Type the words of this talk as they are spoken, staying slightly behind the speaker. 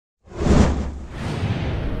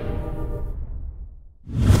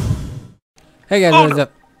Hey guys, Oh, what's no.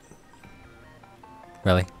 up?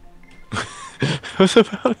 Really? I was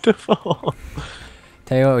about to fall.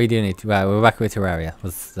 Tell you what we do need to. Right, we're back with Terraria.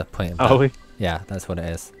 What's the point of that? Are we? Yeah, that's what it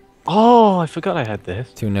is. Oh, I forgot I had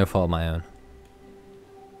this. To no fault of my own.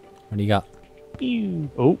 What do you got? Pew.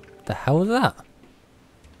 Oh, The hell was that?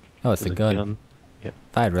 Oh, it's a there's gun. Yep,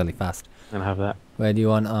 Fired really fast. and have that. Where do you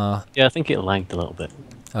want our... Yeah, I think it lagged a little bit.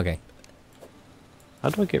 Okay. How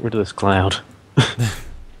do I get rid of this cloud?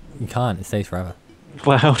 You can't, it stays forever.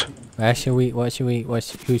 Cloud. Where should we... Who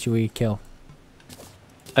should we kill?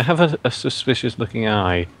 I have a suspicious looking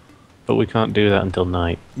eye, but we can't do that until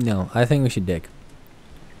night. No, I think we should dig.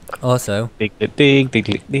 Also, Dig, dig, dig, dig,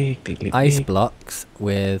 dig, dig, dig, dig. ice blocks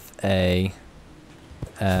with a...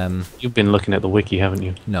 You've been looking at the wiki, haven't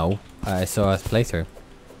you? No, I saw us playthrough.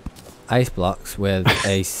 Ice blocks with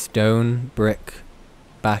a stone brick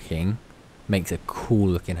backing makes a cool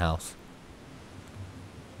looking house.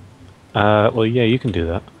 Well, yeah, you can do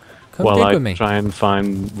that. Come While dig I with me. try and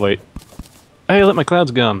find... Wait. Hey, look, my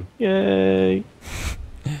cloud's gone. Yay.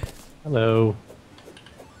 Hello.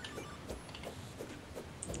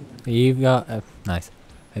 You've got... nice.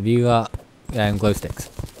 Have you got glow sticks?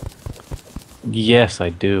 Yes, I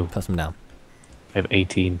do. Put some down. I have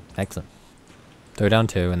 18. Excellent. Throw down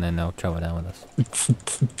 2 and then they'll travel down with us.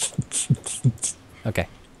 Okay,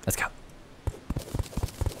 let's go.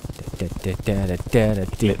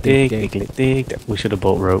 We should have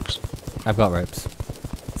bought ropes. I've got ropes.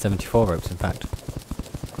 74 ropes, in fact.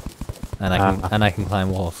 And I can climb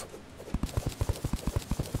walls.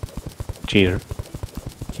 Cheater.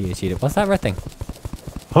 Cheater, cheater. What's that red thing?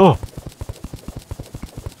 Oh!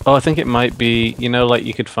 Oh, I think it might be, you know, like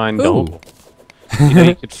you could find Ooh. You know,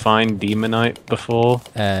 you could find demonite before.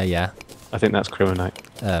 Yeah. I think that's criminite.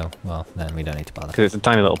 Oh, well, then we don't need to bother. Because it's a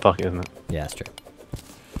tiny little pocket, isn't it? Yeah, that's true.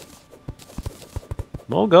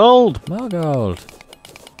 More gold! More gold.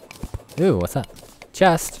 Ooh, what's that?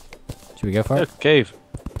 Chest. Should we go for Yeah, it? cave.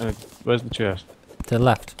 Where's the chest? To the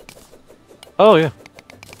left. Oh, yeah.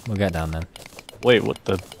 We'll get down then. Wait, what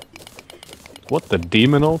the... What, the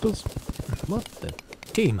demon altars? What the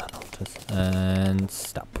demon altars? And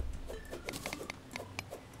stop.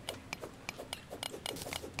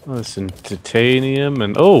 Oh, there's some titanium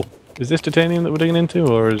and... Oh! Is this titanium that we're digging into,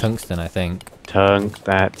 or is... Tungsten, I think.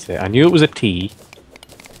 That's it. I knew it was a T.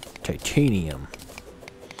 Titanium.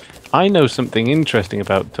 I know something interesting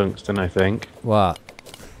about tungsten, I think. What?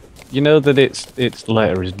 You know that its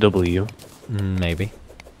letter is W? Maybe.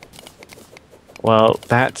 Well,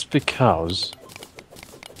 that's because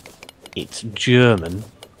it's German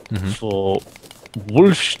for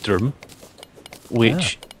Wolfstrom,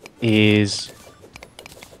 which is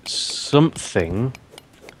something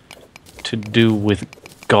to do with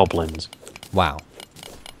goblins. Wow.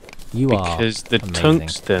 You are Because the amazing.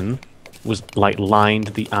 tungsten was like lined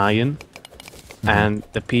the iron, and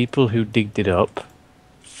the people who digged it up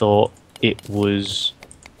thought it was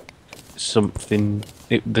something.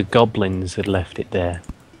 The goblins had left it there,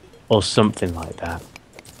 or something like that.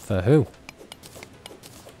 For who?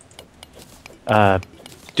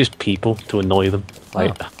 Just people to annoy them.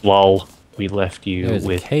 Like, lol, we left you There's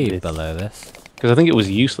with a cave this. below this. Because I think it was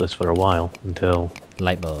useless for a while until.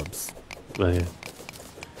 Light bulbs. Well, yeah.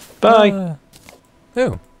 Bye.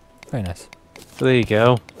 Oh, very nice. So there you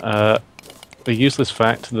go. A useless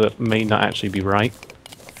fact that may not actually be right.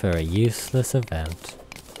 For a useless event.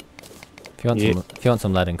 If you want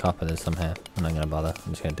some lead and copper, there's some here. I'm not gonna bother.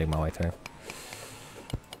 I'm just gonna dig my way through.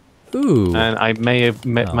 Ooh. And I may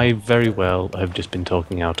very well have just been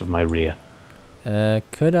talking out of my rear.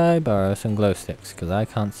 Could I borrow some glow sticks? Because I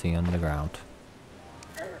can't see underground.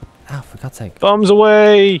 Ow, for God's sake. Bombs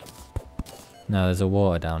away! No, there's a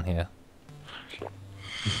water down here.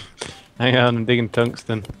 Hang on, I'm digging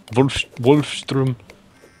tungsten. Wolfstrom.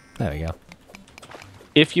 There we go.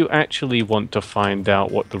 If you actually want to find out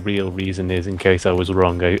what the real reason is, in case I was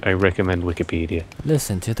wrong, I recommend Wikipedia.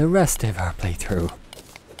 Listen to the rest of our playthrough.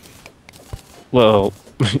 Well,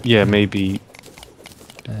 yeah, maybe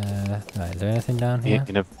Right, is there anything down here?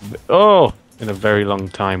 in a very long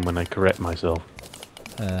time when I correct myself.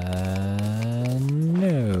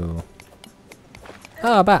 No.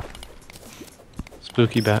 Ah, a bat.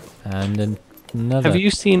 Spooky bat. And another. Have you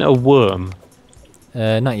seen a worm?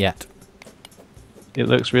 Not yet. It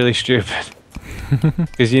looks really stupid.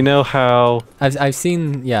 Because you know how I've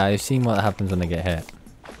seen what happens when they get hit.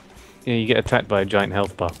 you get attacked by a giant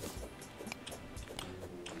health bar.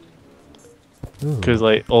 Ooh. Because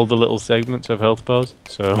like all the little segments have health bars,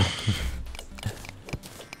 so...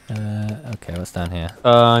 Okay, what's down here?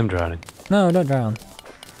 I'm drowning. No, don't drown.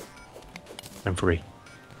 I'm free.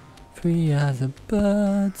 Free as a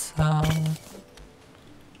bird song.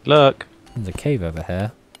 Look. There's a cave over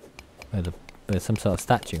here with some sort of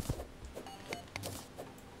statue.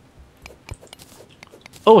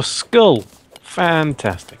 Oh, a skull.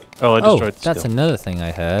 Fantastic. Oh, I destroyed the that's skull. another thing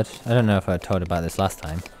I heard. I don't know if I told about this last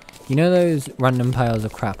time. You know those random piles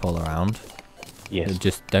of crap all around? Yes. That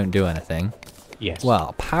just don't do anything? Yes. Well,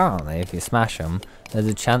 apparently if you smash them, there's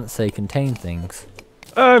a chance they contain things.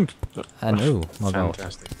 And oh my god.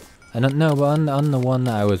 fantastic. And no, but on the one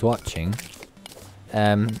that I was watching,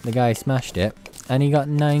 the guy smashed it, and he got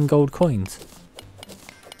 9 gold coins.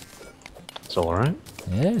 It's alright.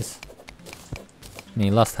 It is. I mean,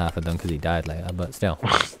 he lost half of them because he died later, but still.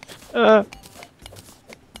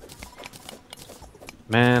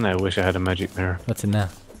 Man, I wish I had a magic mirror. What's in there?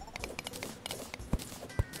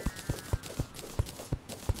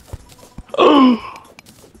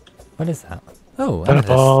 What is that? Oh, amethyst.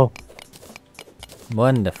 Purple.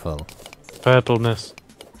 Wonderful. Purpleness.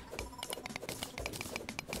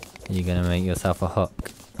 Are you gonna make yourself a hook?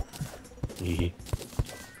 Yeah.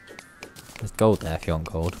 There's gold there if you want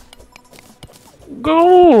gold.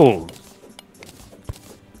 Gold!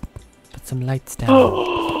 Put some lights down.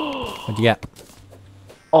 What'd you get?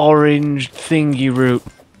 Orange thingy root.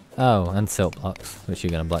 Oh, and silk blocks, which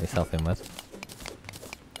you're gonna block yourself in with.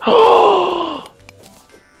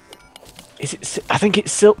 Is it? I think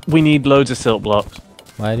it's silk. We need loads of silk blocks.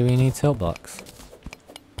 Why do we need silk blocks?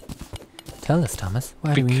 Tell us, Thomas.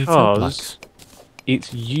 Why do we need silk blocks?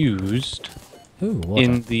 It's used Ooh, water.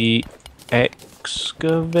 in the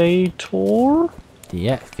excavator. The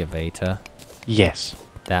excavator. Yes.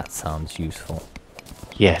 That sounds useful.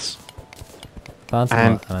 Yes. Found some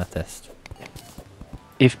And- amethyst.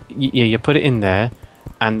 If you put it in there,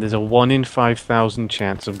 and there's a 1 in 5,000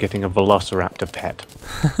 chance of getting a velociraptor pet.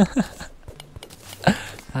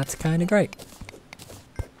 That's kind of great.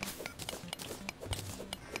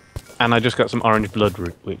 And I just got some orange blood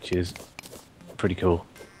root, which is pretty cool.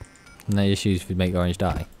 And they just use to make orange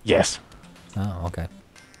dye. Yes. Oh, okay.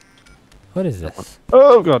 What is this?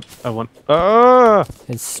 Oh god, I want. Ah!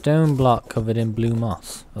 It's stone block covered in blue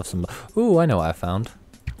moss of some. Ooh, I know what I found.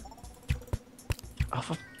 Oh,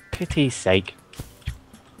 for pity's sake.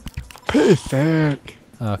 Pity's sake.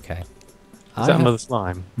 Okay. Is that another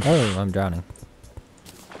slime? Oh, I'm drowning.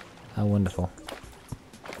 How wonderful.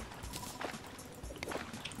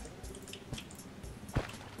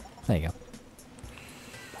 There you go.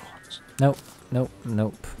 Nope, nope,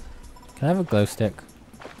 nope. Can I have a glow stick?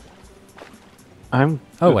 I'm.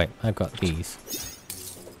 Oh good. wait, I've got these.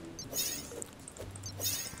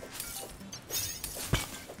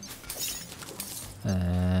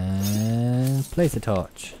 And place a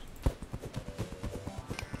torch.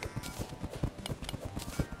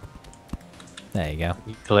 There you go.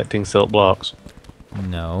 You collecting silk blocks?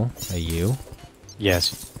 No, are you?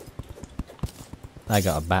 Yes. I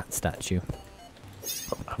got a bat statue.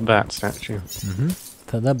 A bat statue. Mm-hmm.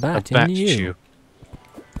 For the bat A bat in you. statue.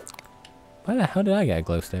 Why the hell did I get a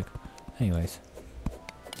glow stick? Anyways.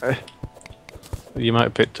 You might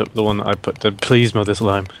have picked up the one that I put. Please, mother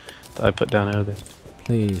slime. That I put down earlier.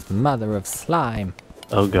 Please, mother of slime.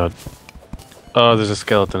 Oh god. Oh, there's a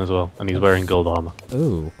skeleton as well, and he's wearing gold armor.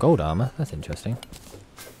 Ooh, gold armor. That's interesting.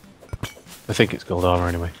 I think it's gold armor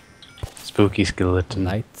anyway. Spooky skeleton.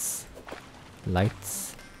 Lights.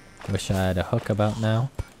 Lights. Wish I had a hook about now.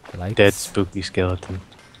 Lights. Dead spooky skeleton.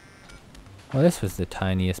 Well, this was the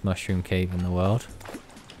tiniest mushroom cave in the world.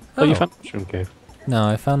 Oh, you found mushroom cave. No,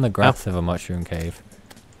 I found the grass of a mushroom cave.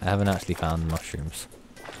 I haven't actually found the mushrooms.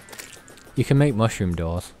 You can make mushroom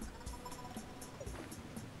doors.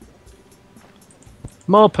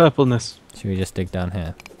 More purpleness. Should we just dig down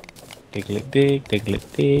here? Diglet dig, diglet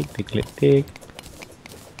dig, diglet dig.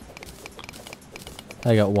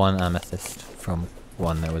 I got 1 amethyst from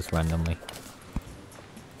one that was randomly.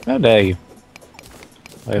 How dare you?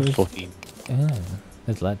 I have Who's- 14. Yeah,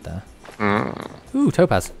 there's lead there. Ooh,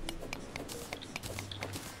 topaz.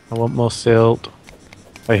 I want more silt.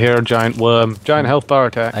 I hear a giant worm. Giant health bar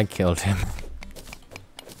attack. I killed him.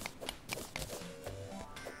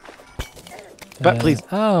 Back, please.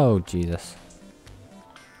 Oh, Jesus.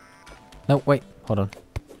 No, wait, hold on.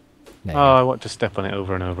 There you Oh, I want to step on it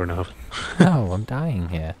over and over and over. go. No, I'm dying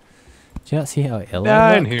here. Do you not see how ill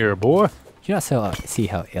I Down look? here, boy. Do you not see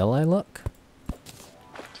how ill I look?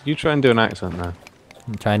 Did you try and do an accent now?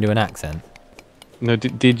 I'm trying to do an accent. No,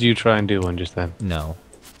 did you try and do one just then? No.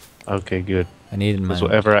 Okay, good. I needed my... Because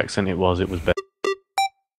whatever accent it was better.